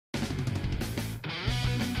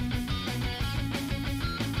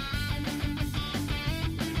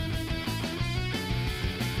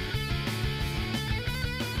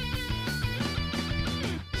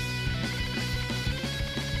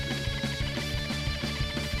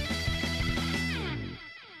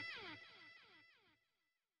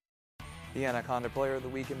The Anaconda Player of the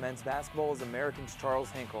Week in men's basketball is American's Charles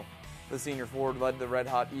Hinkle. The senior forward led the Red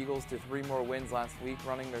Hot Eagles to 3 more wins last week,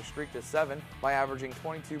 running their streak to 7 by averaging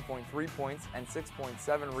 22.3 points and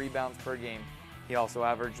 6.7 rebounds per game. He also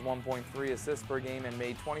averaged 1.3 assists per game and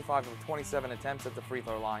made 25 of 27 attempts at the free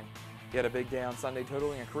throw line. He had a big day on Sunday,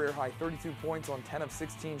 totaling a career-high 32 points on 10 of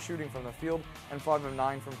 16 shooting from the field and 5 of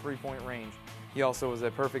 9 from three-point range. He also was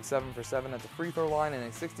a perfect 7 for 7 at the free throw line in a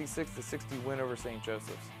 66-60 win over St.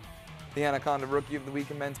 Joseph's. The Anaconda Rookie of the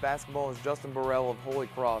Week in men's basketball is Justin Burrell of Holy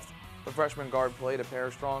Cross. The freshman guard played a pair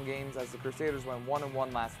of strong games as the Crusaders went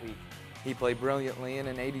 1-1 last week. He played brilliantly in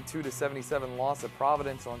an 82-77 loss at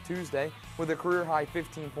Providence on Tuesday with a career-high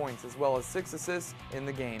 15 points as well as 6 assists in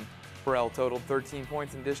the game. Burrell totaled 13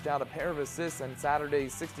 points and dished out a pair of assists in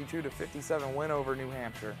Saturday's 62-57 win over New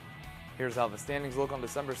Hampshire. Here's how the standings look on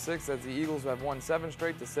December 6th as the Eagles have won 7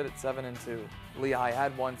 straight to sit at 7-2. Lehigh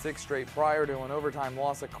had won 6 straight prior to an overtime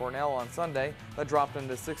loss at Cornell on Sunday that dropped them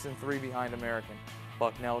to 6-3 behind American.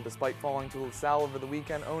 Bucknell, despite falling to LaSalle over the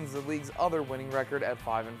weekend, owns the league's other winning record at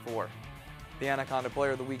 5-4. The Anaconda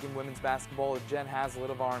Player of the Week in women's basketball is Jen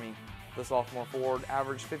Haslett of Army. The sophomore forward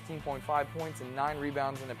averaged 15.5 points and 9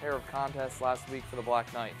 rebounds in a pair of contests last week for the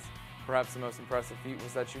Black Knights. Perhaps the most impressive feat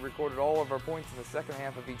was that she recorded all of her points in the second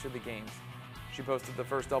half of each of the games. She posted the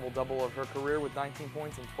first double-double of her career with 19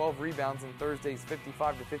 points and 12 rebounds in Thursday's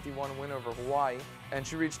 55-51 win over Hawaii, and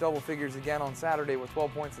she reached double figures again on Saturday with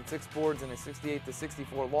 12 points and 6 boards in a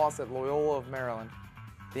 68-64 loss at Loyola of Maryland.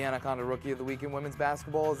 The Anaconda Rookie of the Week in women's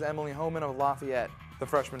basketball is Emily Homan of Lafayette. The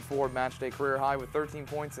freshman forward matched a career high with 13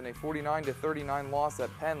 points in a 49-39 loss at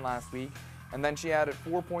Penn last week, and then she added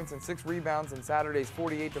 4 points and 6 rebounds in Saturday's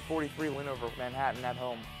 48-43 win over Manhattan at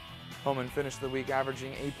home. Homan finished the week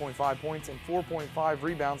averaging 8.5 points and 4.5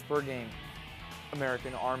 rebounds per game.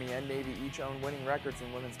 American, Army, and Navy each own winning records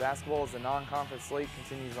in women's basketball as the non-conference slate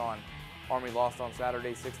continues on. Army lost on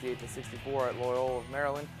Saturday 68-64 at Loyola of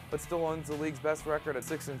Maryland, but still owns the league's best record at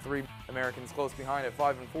 6-3. Americans close behind at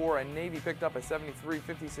 5-4, and Navy picked up a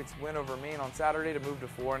 73-56 win over Maine on Saturday to move to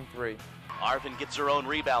 4-3. Arvin gets her own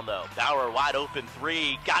rebound though. Bauer wide open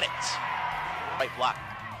 3, got it! Right block,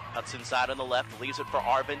 cuts inside on the left, leaves it for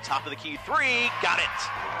Arvin, top of the key 3, got it!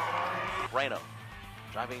 Brano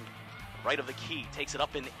driving right of the key, takes it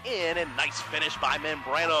up and in, and nice finish by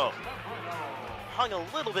Membrano. Hung a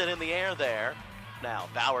little bit in the air there. Now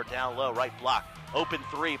Bauer down low, right block, open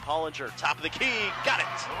 3, Pollinger, top of the key, got it!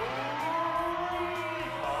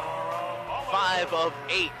 5 of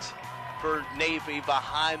 8 for Navy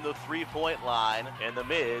behind the three-point line, and the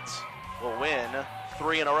Mids will win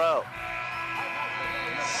 3 in a row.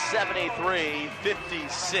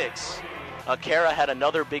 73-56. Kara had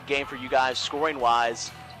another big game for you guys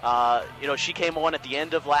scoring-wise. She came on at the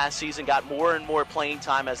end of last season, got more and more playing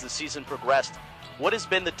time as the season progressed. What has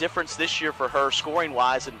been the difference this year for her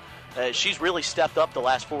scoring-wise? And she's really stepped up the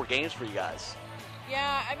last 4 games for you guys.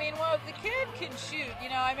 Yeah, I mean, well, the kid can shoot.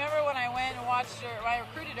 I remember when I went and watched her, when I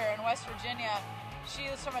recruited her in West Virginia, she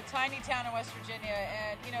was from a tiny town in West Virginia,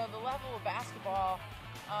 and, the level of basketball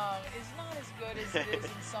is not as good as it is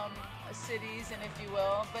in some cities, and if you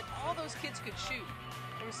will, but all those kids could shoot.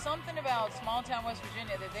 There was something about small town West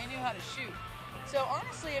Virginia that they knew how to shoot. So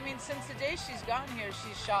honestly, since the day she's gotten here,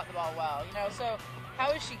 she's shot the ball well, so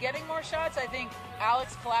how is she getting more shots? I think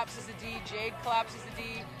Alex collapses the D, Jade collapses the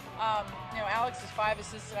D. Alex's 5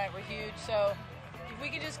 assists tonight were huge, so if we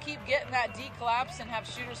could just keep getting that D collapse and have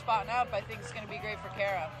shooters spotting up, I think it's going to be great for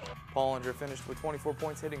Kara. Pollinger finished with 24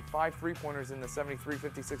 points, hitting 5 three-pointers in the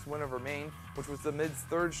 73-56 win over Maine, which was the Mids'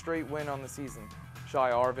 3rd straight win on the season.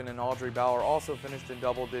 Shai Arvin and Audrey Bauer also finished in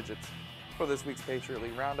double digits. For this week's Patriot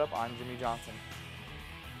League Roundup, I'm Jimmy Johnson.